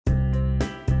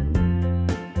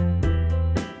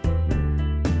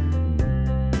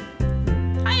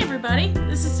everybody,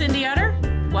 this is Cindy Utter.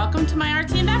 Welcome to my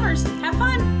artsy endeavors. Have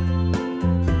fun!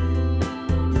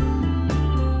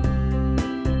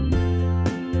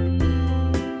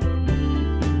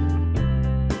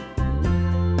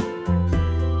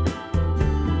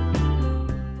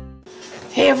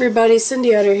 Hey everybody,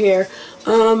 Cindy Utter here.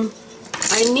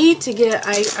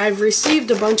 I've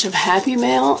received a bunch of happy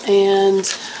mail and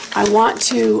I want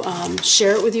to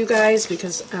share it with you guys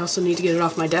because I also need to get it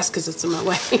off my desk because it's in my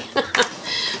way.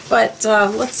 But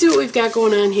let's see what we've got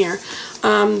going on here.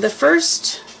 The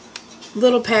first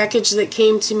little package that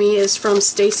came to me is from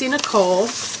Stacy Nicole.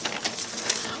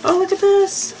 Oh, look at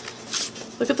this.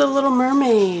 Look at the little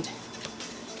mermaid.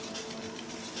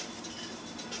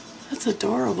 That's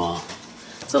adorable.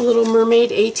 It's a little mermaid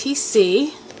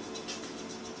ATC.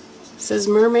 It says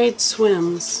Mermaid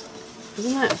Swims.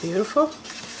 Isn't that beautiful?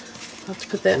 I'll have to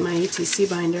put that in my ATC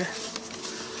binder.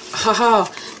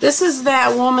 Oh, this is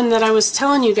that woman that I was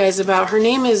telling you guys about. Her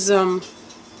name is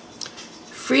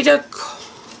Frida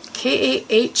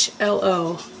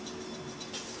Kahlo.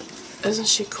 Isn't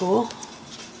she cool?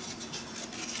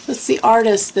 That's the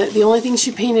artist that the only thing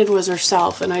she painted was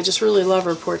herself, and I just really love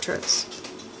her portraits.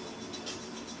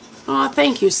 Oh,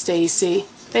 thank you, Stacy.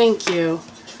 Thank you.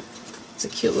 It's a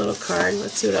cute little card.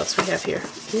 Let's see what else we have here.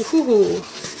 Ooh,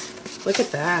 look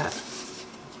at that.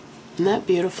 Isn't that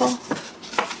beautiful?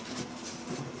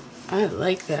 I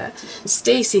like that.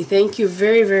 Stacy, thank you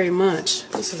very, very much.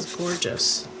 This is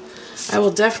gorgeous. I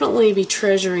will definitely be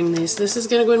treasuring these. This is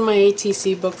going to go in my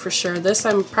ATC book for sure. This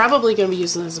I'm probably going to be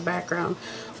using as a background,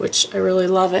 which I really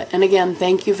love it. And again,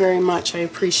 thank you very much. I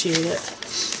appreciate it.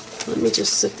 Let me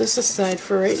just set this aside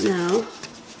for right now.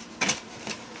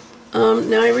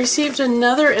 Now I received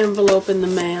another envelope in the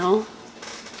mail,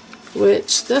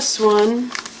 which this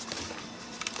one,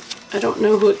 I don't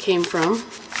know who it came from,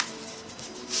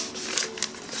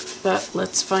 but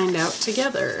let's find out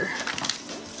together.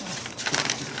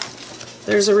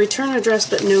 There's a return address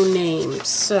but no name,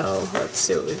 so let's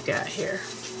see what we've got here.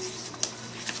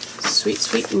 Sweet,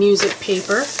 sweet music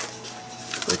paper,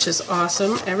 which is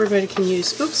awesome. Everybody can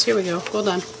use, oops, here we go, hold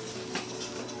on.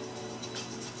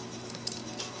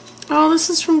 Oh, this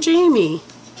is from Jamie.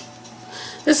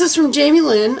 This is from Jamie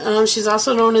Lynn. She's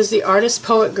also known as the Artist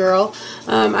Poet Girl.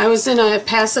 I was in a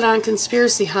Pass It On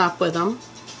conspiracy hop with them,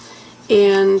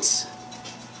 and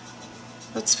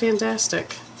that's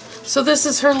fantastic. So this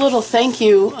is her little thank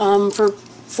you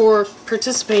for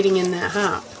participating in that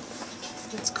hop.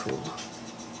 That's cool.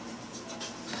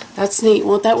 That's neat.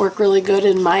 Won't that work really good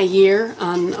in my year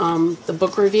on the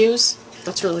book reviews?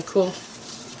 That's really cool.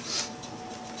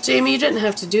 Jamie, you didn't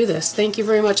have to do this. Thank you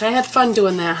very much. I had fun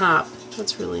doing that hop.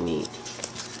 That's really neat.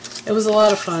 It was a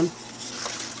lot of fun.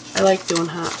 I like doing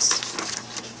hops.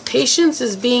 Patience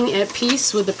is being at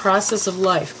peace with the process of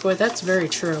life. Boy, that's very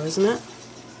true, isn't it?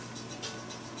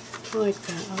 I like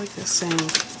that. I like this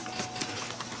saying.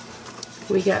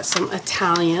 We got some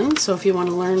Italian, so if you want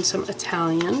to learn some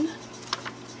Italian.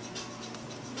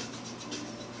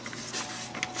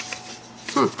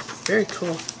 Very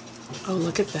cool. Oh,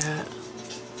 look at that.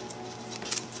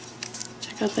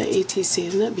 Check out the ATC.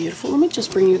 Isn't that beautiful? Let me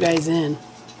just bring you guys in.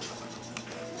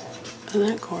 Isn't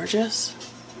that gorgeous?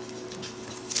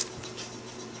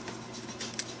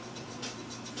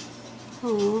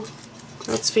 Oh,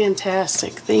 that's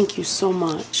fantastic. Thank you so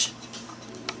much.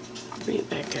 Bring it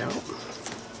back out.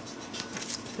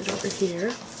 Put it over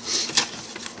here.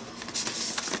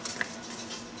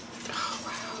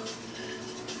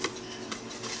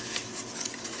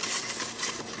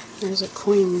 There's a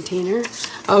coin container.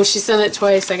 Oh, she sent it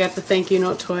twice. I got the thank you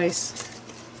note twice.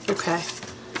 Okay.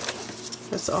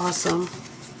 That's awesome.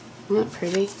 Isn't that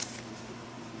pretty?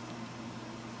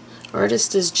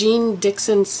 Artist is Jean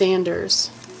Dixon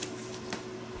Sanders.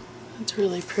 That's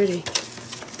really pretty.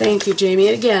 Thank you, Jamie.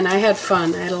 Again, I had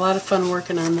fun. I had a lot of fun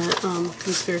working on that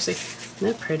conspiracy. Isn't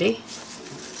that pretty?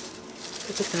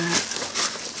 Look at that.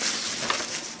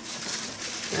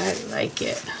 I like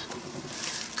it.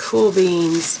 Cool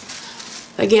beans.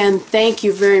 Again, thank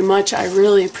you very much. I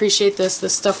really appreciate this.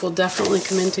 This stuff will definitely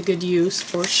come into good use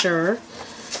for sure.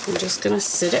 I'm just going to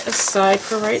sit it aside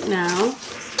for right now.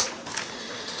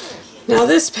 Now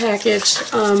this package,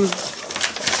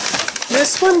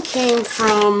 this one came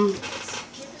from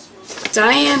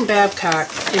Diane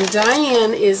Babcock, and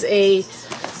Diane is a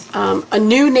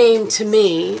new name to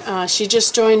me. She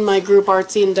just joined my group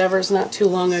Artsy Endeavors not too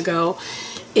long ago,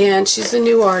 and she's a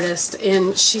new artist,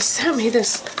 and she sent me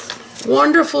this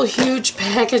wonderful huge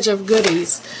package of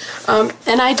goodies,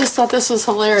 and I just thought this was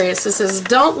hilarious. It says,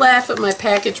 "Don't laugh at my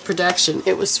package production,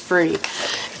 it was free,"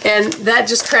 and that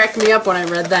just cracked me up when I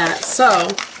read that. So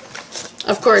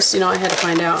Of course, you know, I had to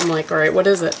find out. I'm like, all right, what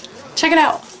is it? Check it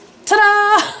out.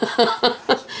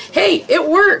 Ta-da! Hey, it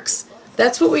works.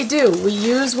 That's what we do. We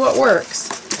use what works.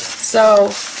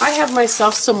 So I have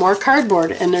myself some more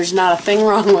cardboard, and there's not a thing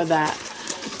wrong with that.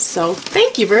 So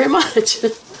thank you very much.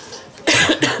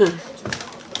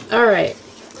 All right.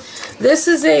 This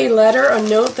is a letter, a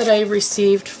note that I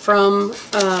received from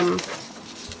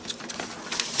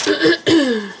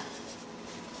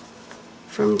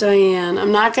from Diane.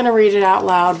 I'm not going to read it out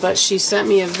loud, but she sent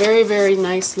me a very, very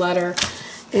nice letter,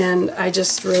 and I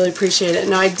just really appreciate it.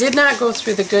 Now, I did not go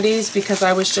through the goodies because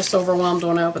I was just overwhelmed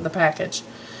when I opened the package.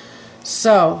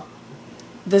 So,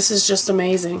 this is just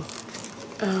amazing.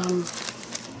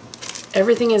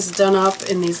 Everything is done up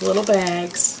in these little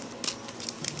bags.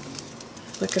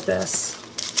 Look at this.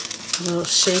 A little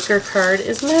shaker card.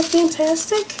 Isn't that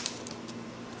fantastic?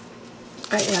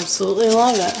 I absolutely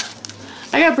love it.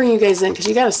 I gotta bring you guys in because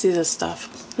you gotta see this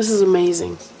stuff. This is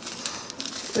amazing.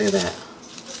 Look at that.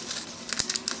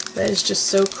 That is just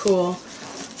so cool.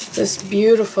 This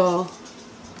beautiful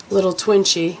little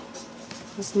Twinchy.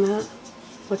 Isn't that?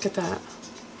 Look at that.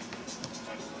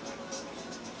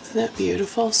 Isn't that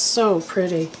beautiful? So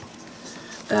pretty.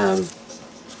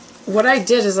 What I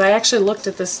did is I actually looked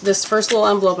at this first little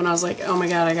envelope and I was like, oh my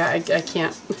god, I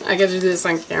can't. I gotta do this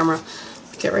on camera.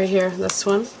 Look at right here, this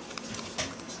one.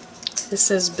 It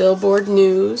says Billboard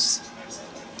News.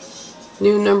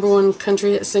 New #1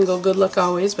 country hit single, Good Luck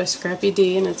Always by Scrappy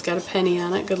D, and it's got a penny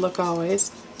on it, Good Luck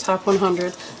Always. Top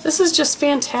 100. This is just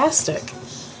fantastic.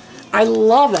 I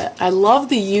love it. I love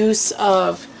the use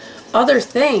of other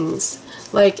things.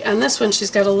 Like on this one,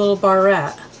 she's got a little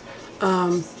barrette.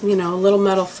 You know, a little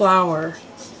metal flower.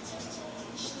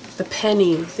 The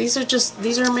penny. These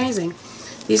are amazing.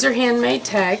 These are handmade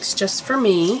tags just for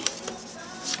me.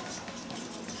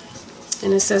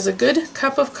 And it says, a good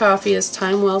cup of coffee is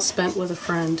time well spent with a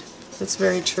friend. That's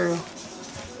very true.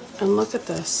 And look at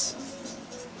this.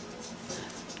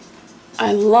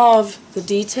 I love the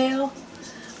detail.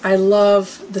 I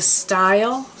love the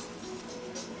style.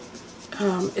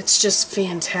 It's just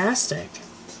fantastic.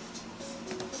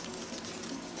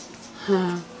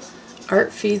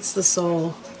 Art feeds the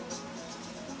soul.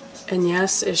 And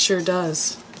yes, it sure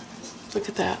does. Look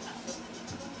at that.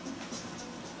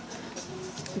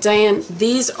 Diane,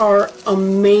 these are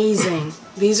amazing.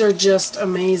 These are just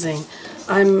amazing.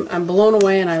 I'm blown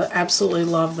away and I absolutely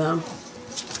love them.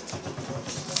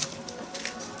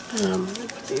 Let me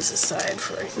put these aside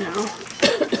for right now.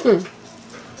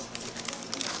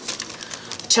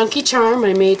 Chunky Charm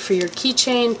I made for your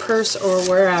keychain, purse, or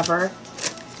wherever.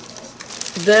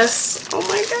 This, oh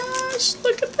my gosh,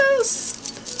 look at this.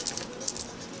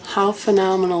 How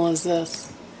phenomenal is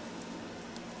this?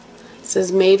 It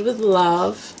says made with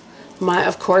love.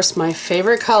 Of course, my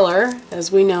favorite color,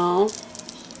 as we know.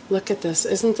 Look at this.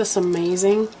 Isn't this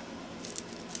amazing?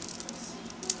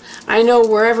 I know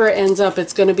wherever it ends up,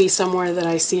 it's going to be somewhere that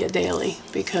I see it daily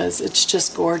because it's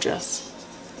just gorgeous.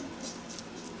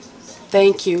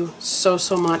 Thank you so,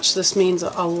 so much. This means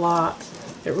a lot.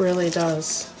 It really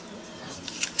does.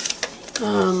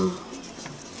 Oh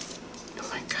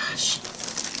my gosh.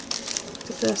 Look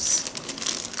at this.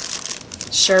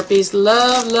 Sharpies,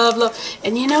 love, love, love.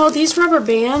 And you know, these rubber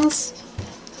bands,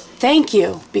 thank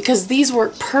you, because these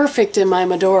work perfect in my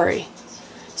Midori.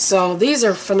 So these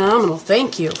are phenomenal.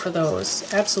 Thank you for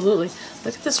those. Absolutely.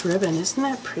 Look at this ribbon. Isn't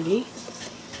that pretty?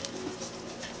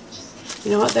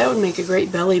 You know what? That would make a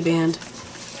great belly band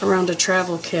around a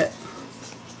travel kit.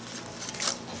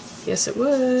 Yes, it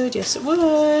would. Yes, it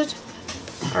would.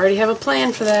 I already have a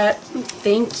plan for that.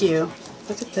 Thank you.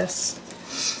 Look at this.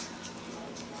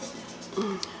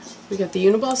 We got the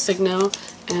Uniball Signo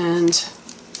and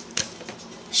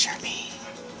Sharpie.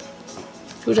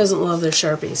 Who doesn't love their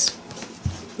Sharpies?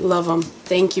 Love them.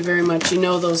 Thank you very much. You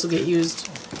know those will get used.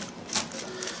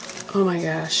 Oh my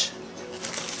gosh.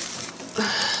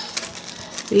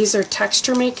 These are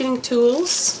texture making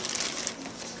tools.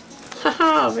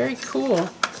 Haha, very cool.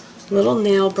 Little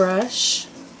nail brush.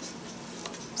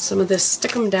 Some of this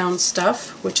stick 'em down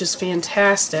stuff, which is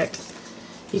fantastic.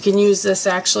 You can use this,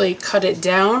 actually cut it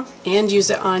down and use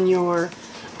it on your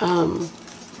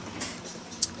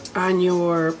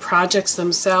projects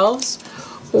themselves,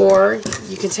 or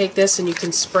you can take this and you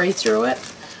can spray through it,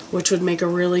 which would make a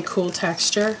really cool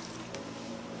texture.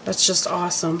 That's just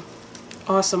awesome.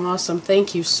 Awesome, awesome.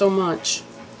 Thank you so much.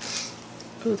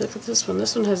 Ooh, look at this one.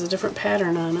 This one has a different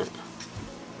pattern on it.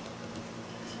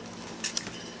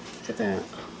 Look at that.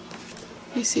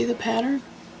 You see the pattern?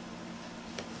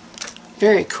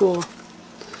 Very cool.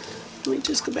 Let me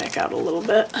just go back out a little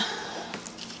bit.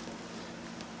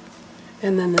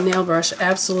 And then the nail brush,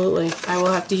 absolutely. I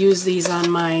will have to use these on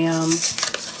my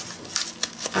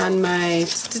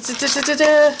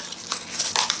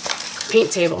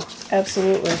paint table.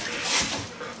 Absolutely.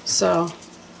 So,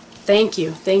 thank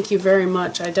you. Thank you very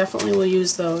much. I definitely will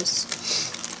use those.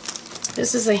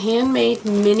 This is a handmade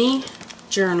mini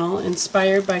journal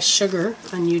inspired by sugar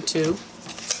on YouTube.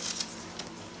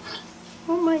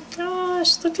 Oh my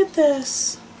gosh, look at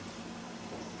this.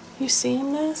 You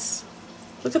seeing this?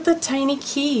 Look at the tiny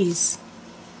keys.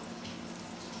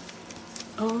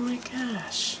 Oh my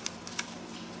gosh.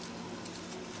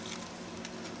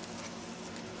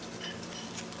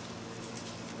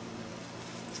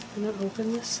 I'm going to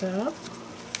open this up.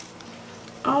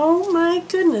 Oh my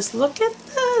goodness, look at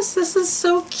this. This is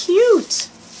so cute.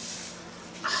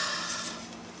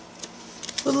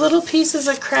 With little pieces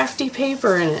of crafty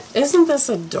paper in it. Isn't this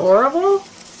adorable?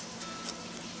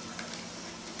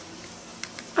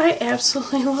 I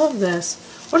absolutely love this.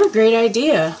 What a great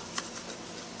idea.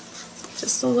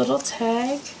 Just a little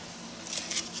tag.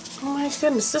 Oh my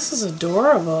goodness, this is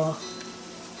adorable.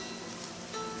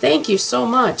 Thank you so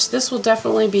much. This will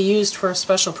definitely be used for a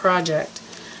special project.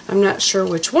 I'm not sure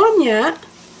which one yet,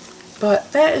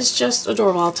 but that is just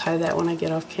adorable. I'll tie that when I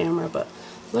get off camera, but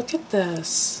look at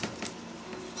this.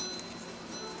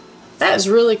 That is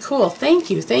really cool. Thank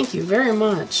you very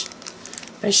much.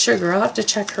 By Sugar, I'll have to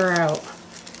check her out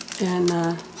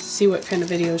and see what kind of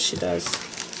videos she does.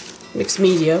 Mixed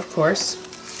media, of course.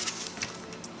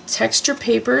 Texture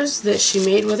papers that she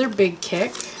made with her Big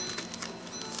Kick.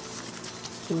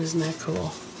 Isn't that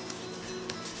cool?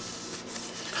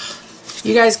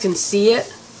 You guys can see it.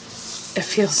 It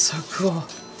feels so cool.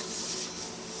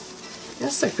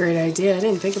 That's a great idea. I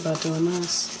didn't think about doing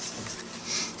this.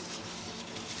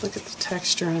 Look at the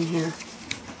texture on here.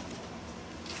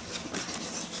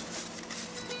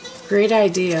 Great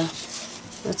idea.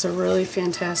 That's a really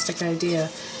fantastic idea.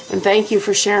 And thank you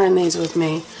for sharing these with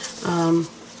me.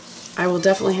 I will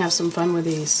definitely have some fun with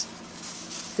these.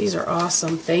 These are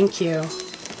awesome. Thank you.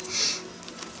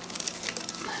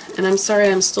 And I'm sorry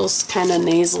I'm still kind of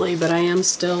nasally, but I am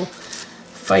still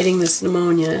fighting this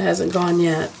pneumonia. It hasn't gone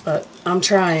yet, but I'm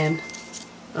trying.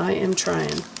 I am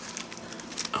trying.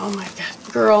 Oh my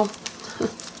God, girl.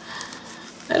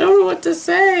 I don't know what to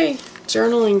say.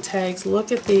 Journaling tags.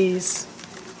 Look at these.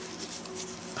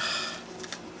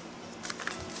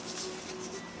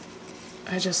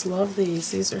 I just love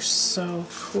these. These are so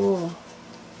cool.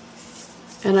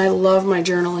 And I love my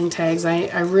journaling tags.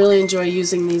 I really enjoy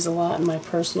using these a lot in my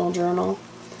personal journal.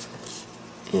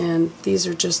 And these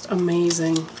are just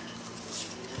amazing.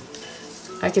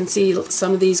 I can see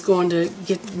some of these going to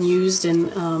get used in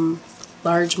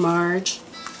Large Marge.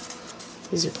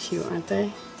 These are cute, aren't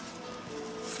they?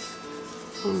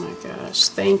 Oh my gosh.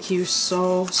 Thank you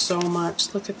so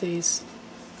much. Look at these.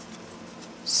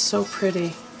 So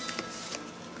pretty.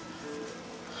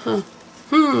 Huh.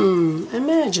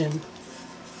 Imagine.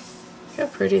 Look how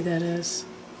pretty that is.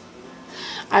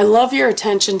 I love your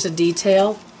attention to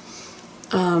detail.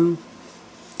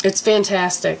 It's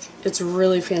fantastic. It's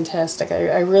really fantastic.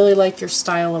 I really like your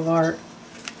style of art.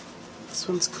 This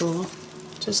one's cool.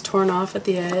 Just torn off at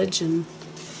the edge and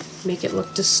make it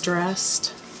look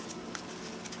distressed.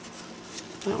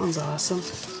 That one's awesome.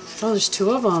 Oh, there's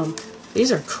two of them.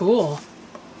 These are cool.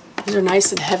 These are nice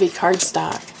and heavy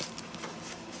cardstock.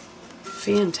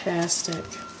 Fantastic.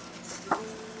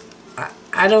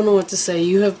 I don't know what to say.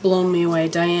 You have blown me away,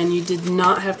 Diane. You did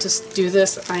not have to do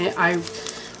this.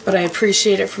 But I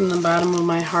appreciate it from the bottom of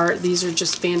my heart. These are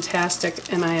just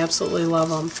fantastic, and I absolutely love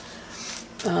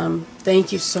them.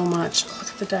 Thank you so much. Look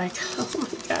at the die cut. Oh my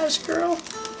gosh, girl.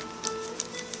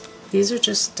 These are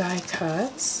just die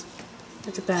cuts.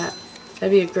 Look at that.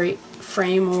 That'd be a great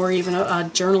frame, or even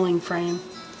a journaling frame.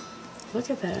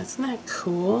 Look at that. Isn't that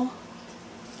cool?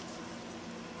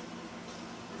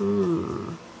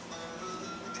 Look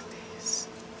at these.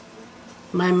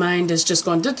 My mind is just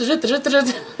going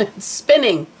it's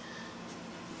spinning.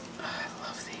 Oh, I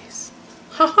love these.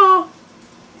 Haha.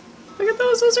 Look at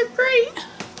those. Those are great.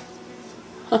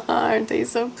 Aren't they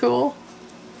so cool?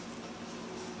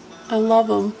 I love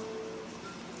them.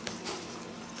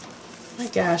 My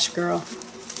gosh, girl.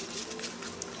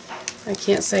 I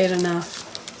can't say it enough.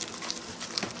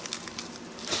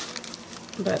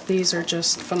 But these are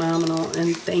just phenomenal,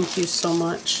 and thank you so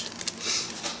much.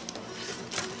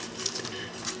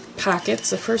 Pockets.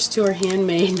 The first two are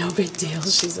handmade. No big deal,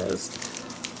 she says.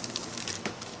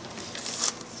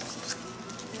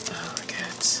 Oh,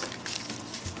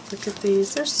 look at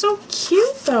these. They're so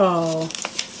cute, though.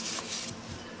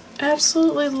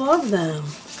 Absolutely love them.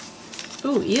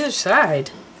 Ooh, either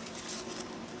side.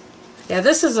 Yeah,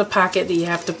 this is a pocket that you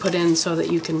have to put in so that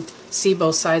you can see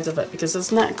both sides of it, because it's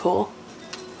not cool.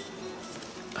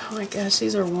 Oh my gosh,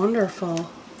 these are wonderful.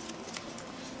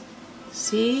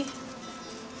 See?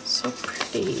 So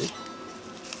pretty.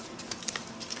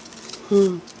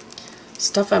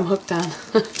 Stuff I'm hooked on.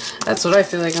 That's what I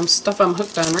feel like. Stuff I'm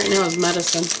hooked on right now is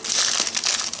medicine.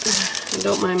 I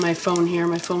don't mind my phone here.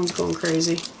 My phone's going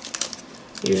crazy.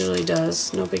 Usually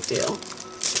does. No big deal.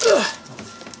 Ugh.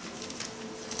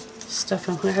 Stuff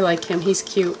I like him. He's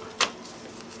cute.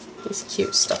 He's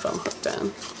cute. Stuff I'm hooked on.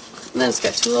 And then it's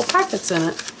got 2 little pockets in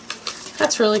it.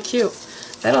 That's really cute.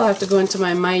 That'll have to go into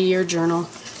my year journal.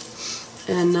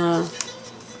 And I'll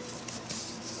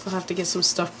have to get some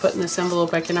stuff put in this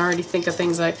envelope. I can already think of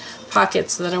things like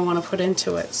pockets that I want to put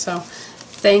into it. So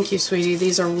thank you, sweetie.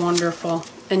 These are wonderful.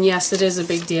 And yes, it is a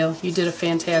big deal. You did a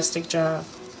fantastic job.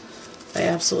 I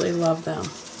absolutely love them.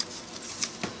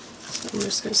 So I'm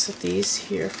just going to set these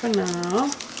here for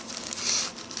now.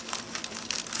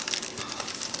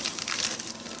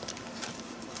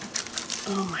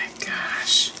 Oh my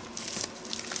gosh.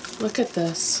 Look at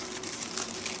this.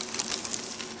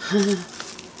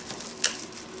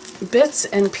 Bits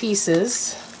and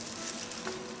pieces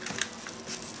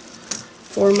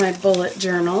for my bullet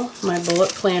journal, my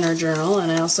bullet planner journal,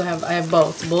 and I have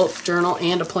both, bullet journal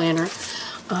and a planner.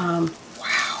 Wow.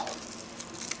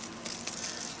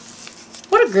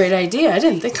 What a great idea. I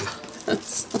didn't think about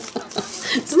this.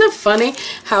 Isn't it funny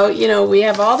how, you know, we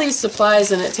have all these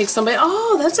supplies and it takes somebody,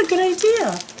 oh, that's a good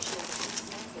idea.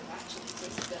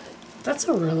 That's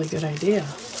a really good idea.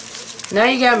 Now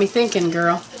you got me thinking,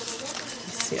 girl.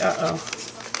 Let's see, uh-oh.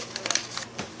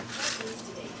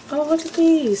 Oh, look at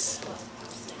these.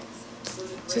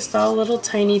 Just all little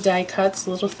tiny die cuts,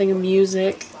 little thing of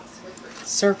music,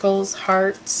 circles,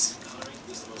 hearts.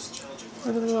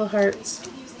 Look at the little hearts.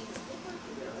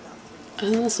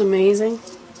 Isn't this amazing?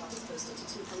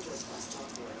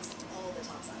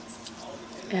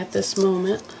 At this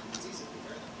moment.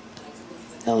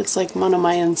 That looks like one of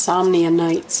my insomnia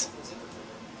nights.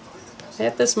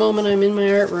 At this moment, I'm in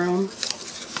my art room.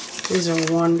 These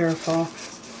are wonderful.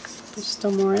 There's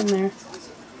still more in there.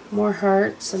 More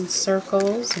hearts and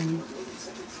circles and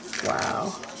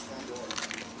wow.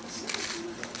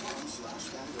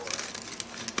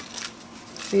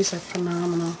 These are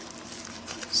phenomenal.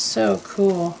 So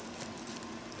cool.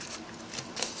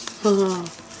 Oh,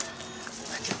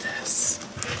 look at this.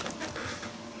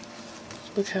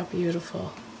 Look how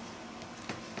beautiful.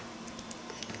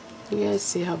 You guys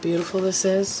see how beautiful this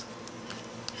is?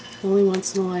 Only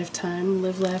once in a lifetime.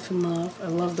 Live, laugh, and love. I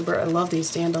love the bird. I love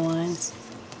these dandelions.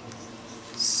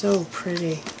 So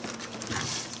pretty.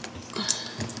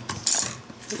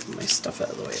 Get my stuff out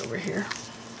of the way over here.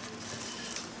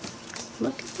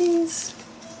 Look at these.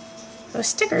 Oh,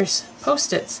 stickers,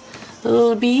 Post-its. A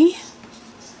little bee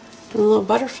and a little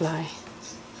butterfly.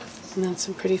 And then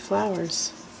some pretty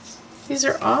flowers. These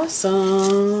are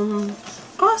awesome.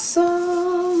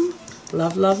 Awesome.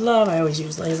 Love, love, love. I always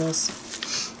use labels.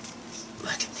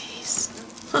 Look at these.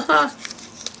 Haha.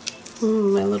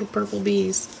 My little purple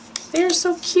bees. They are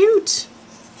so cute.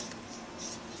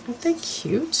 Aren't they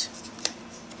cute?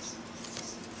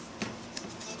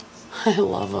 I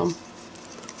love them.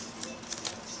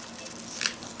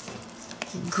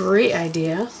 Great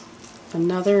idea.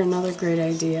 Another great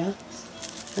idea.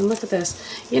 And look at this.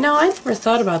 You know, I never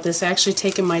thought about this, actually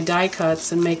taking my die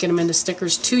cuts and making them into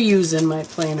stickers to use in my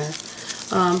planner.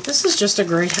 This is just a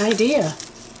great idea.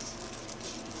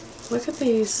 Look at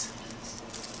these.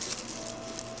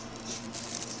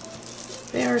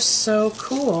 They are so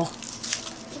cool.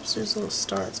 Oops, there's a little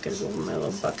star. It's going to go in my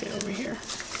little bucket over here.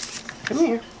 Come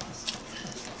here.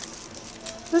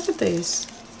 Look at these.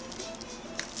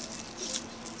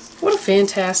 What a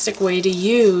fantastic way to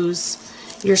use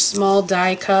your small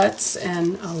die cuts.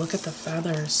 And oh, look at the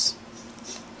feathers.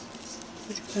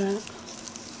 Look at that.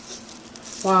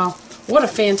 Wow, what a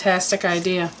fantastic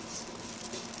idea.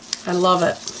 I love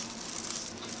it.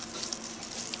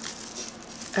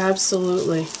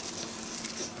 Absolutely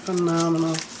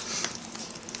phenomenal.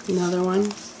 Another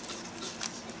one.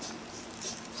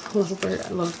 A little bird. I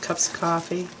love cups of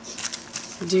coffee.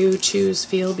 Do, choose,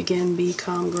 feel, begin, be,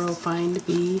 calm, grow, find,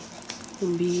 be,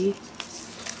 and be.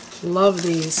 Love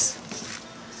these.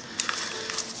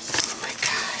 Oh my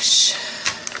gosh.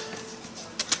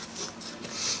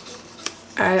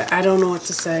 I don't know what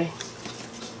to say.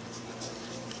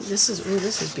 This is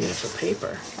beautiful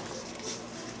paper.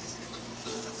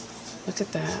 Look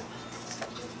at that.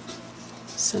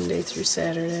 Sunday through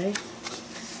Saturday.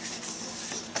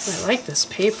 I like this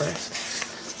paper.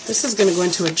 This is going to go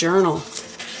into a journal.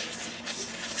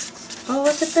 Oh,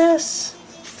 look at this.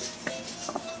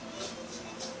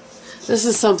 This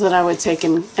is something I would take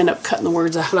and end up cutting the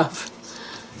words out of.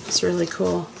 It's really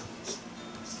cool.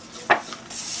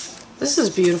 This is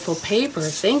beautiful paper.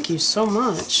 Thank you so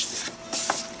much.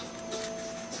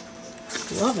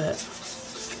 Love it.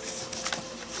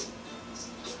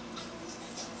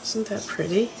 Isn't that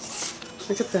pretty?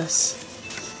 Look at this.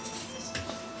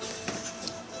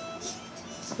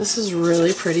 This is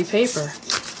really pretty paper.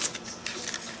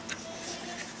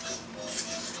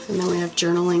 And then we have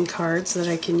journaling cards that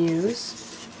I can use.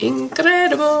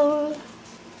 Incredible!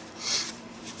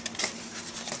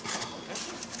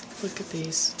 Look at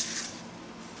these.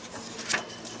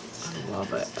 I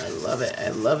love it, I love it,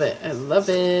 I love it, I love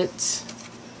it.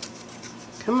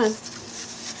 Come on.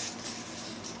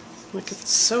 Look, it's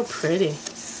so pretty.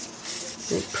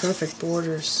 Make perfect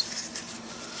borders.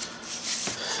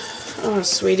 Oh,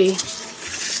 sweetie.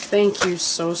 Thank you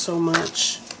so, so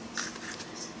much.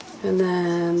 And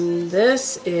then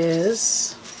this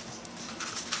is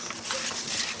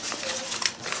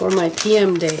for my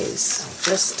PM days,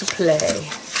 just to play.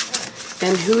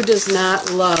 And who does not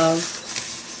love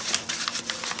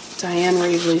Diane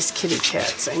Reevely's kitty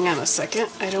cats? Hang on a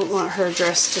second. I don't want her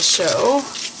dress to show.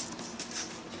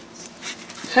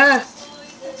 Huh.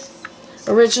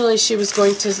 Originally she was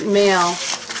going to mail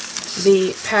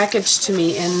the package to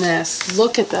me in this.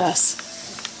 Look at this.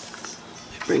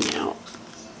 Let me bring it out.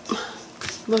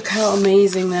 Look how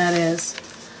amazing that is.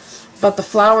 But the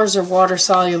flowers are water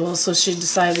soluble, so she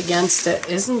decided against it.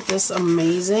 Isn't this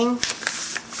amazing?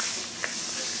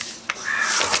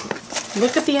 Wow.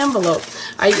 Look at the envelope.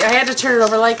 I had to turn it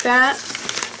over like that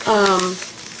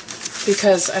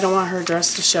because I don't want her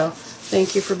dress to show.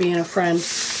 Thank you for being a friend.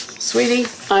 Sweetie,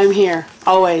 I'm here.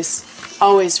 Always.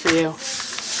 Always for you.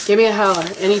 Give me a holler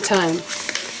anytime.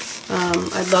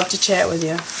 I'd love to chat with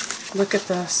you. Look at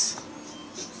this.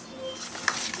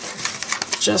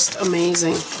 Just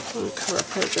amazing. I'm going to cover up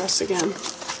her dress again.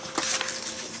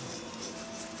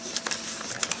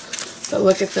 But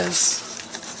look at this.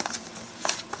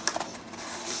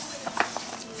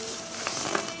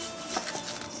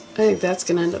 I think that's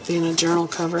going to end up being a journal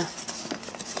cover.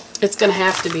 It's going to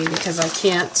have to be because I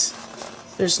can't,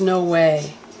 there's no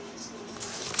way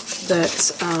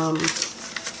that,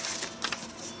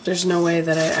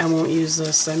 I won't use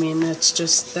this. I mean, it's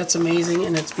just, that's amazing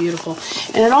and it's beautiful.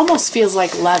 And it almost feels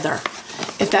like leather,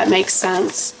 if that makes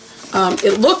sense.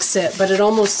 It looks it, but it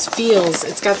almost feels,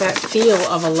 it's got that feel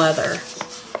of a leather.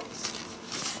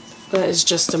 That is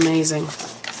just amazing.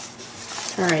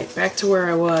 Alright, back to where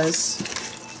I was.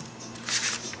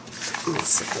 Let me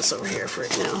set this over here for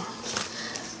right now.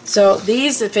 So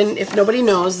these, if nobody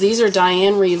knows, these are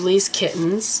Diane Reevely's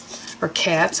kittens. Or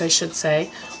cats, I should say.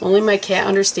 Only my cat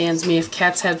understands me. If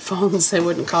cats had phones, they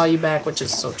wouldn't call you back, which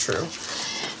is so true.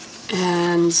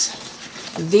 And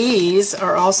these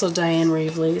are also Diane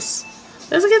Reevely's.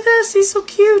 Look at this. He's so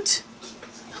cute.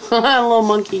 A little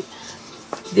monkey.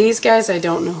 These guys, I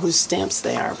don't know whose stamps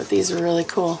they are, but these are really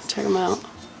cool. Check them out.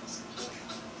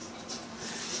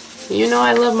 You know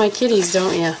I love my kitties,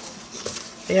 don't you?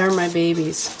 They are my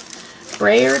babies.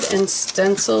 Brayered and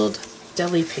stenciled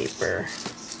deli paper.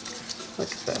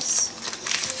 Look at this.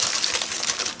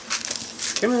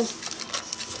 Come on. Oops.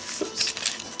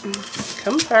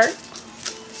 Come apart.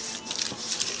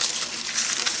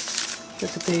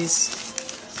 Look at these.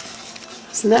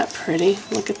 Isn't that pretty?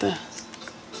 Look at the...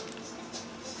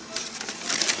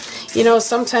 You know,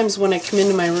 sometimes when I come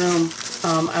into my room,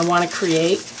 I want to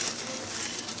create.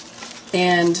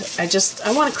 And I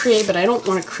want to create, but I don't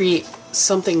want to create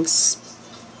something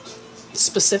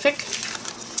specific.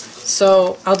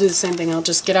 So I'll do the same thing. I'll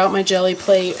just get out my jelly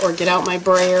plate or get out my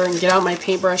brayer and get out my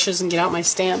paintbrushes and get out my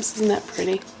stamps. Isn't that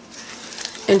pretty?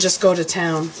 And just go to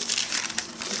town.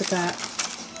 Look at that.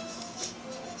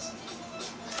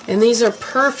 And these are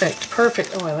perfect.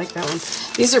 Oh, I like that one.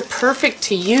 These are perfect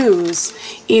to use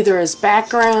either as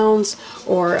backgrounds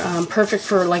or perfect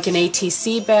for like an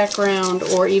ATC background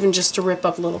or even just to rip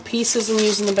up little pieces and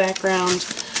use in the background.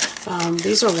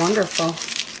 These are wonderful.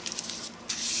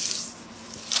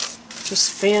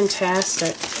 Just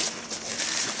fantastic.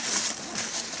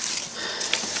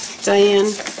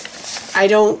 Diane, I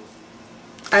don't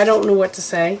know what to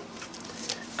say,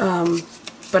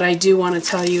 but I do want to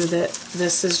tell you that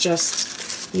this is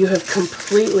just, you have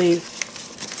completely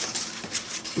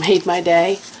made my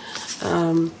day.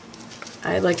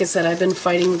 Like I said, I've been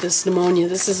fighting with this pneumonia.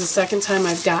 This is the second time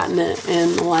I've gotten it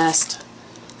in the last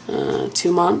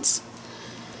 2 months,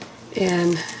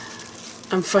 and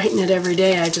I'm fighting it every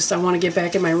day. I want to get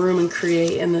back in my room and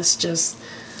create, and this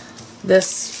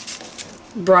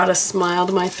brought a smile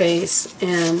to my face,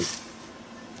 and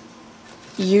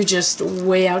you just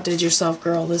way outdid yourself,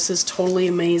 girl. This is totally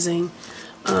amazing.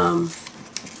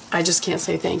 I just can't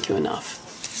say thank you enough.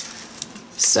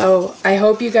 So I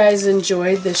hope you guys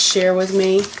enjoyed this share with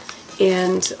me,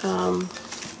 and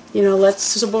you know, let's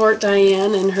support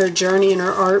Diane and her journey and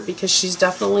her art, because she's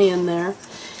definitely in there.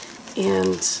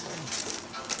 And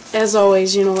as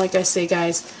always, you know, like I say,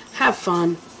 guys, have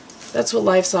fun. That's what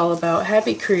life's all about.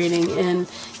 Happy creating. And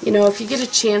you know, if you get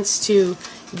a chance to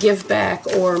give back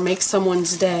or make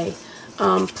someone's day,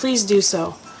 please do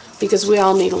so, because we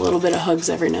all need a little bit of hugs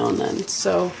every now and then.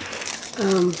 So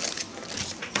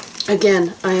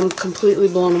again, I am completely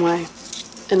blown away,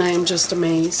 and I am just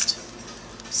amazed.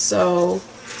 So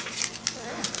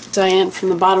Diane, from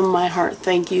the bottom of my heart,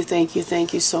 thank you, thank you,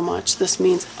 thank you so much. This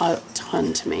means a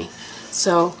ton to me.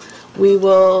 So we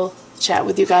will chat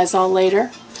with you guys all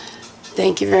later.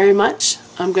 Thank you very much.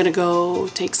 I'm going to go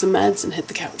take some meds and hit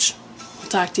the couch. I'll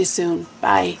talk to you soon.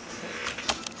 Bye.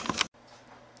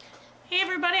 Hey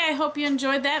everybody, I hope you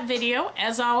enjoyed that video.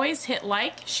 As always, hit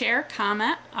like, share,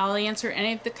 comment. I'll answer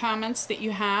any of the comments that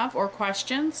you have or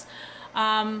questions.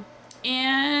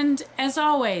 And as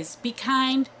always, be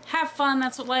kind, have fun,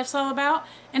 that's what life's all about,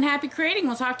 and happy creating.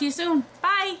 We'll talk to you soon.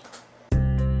 Bye!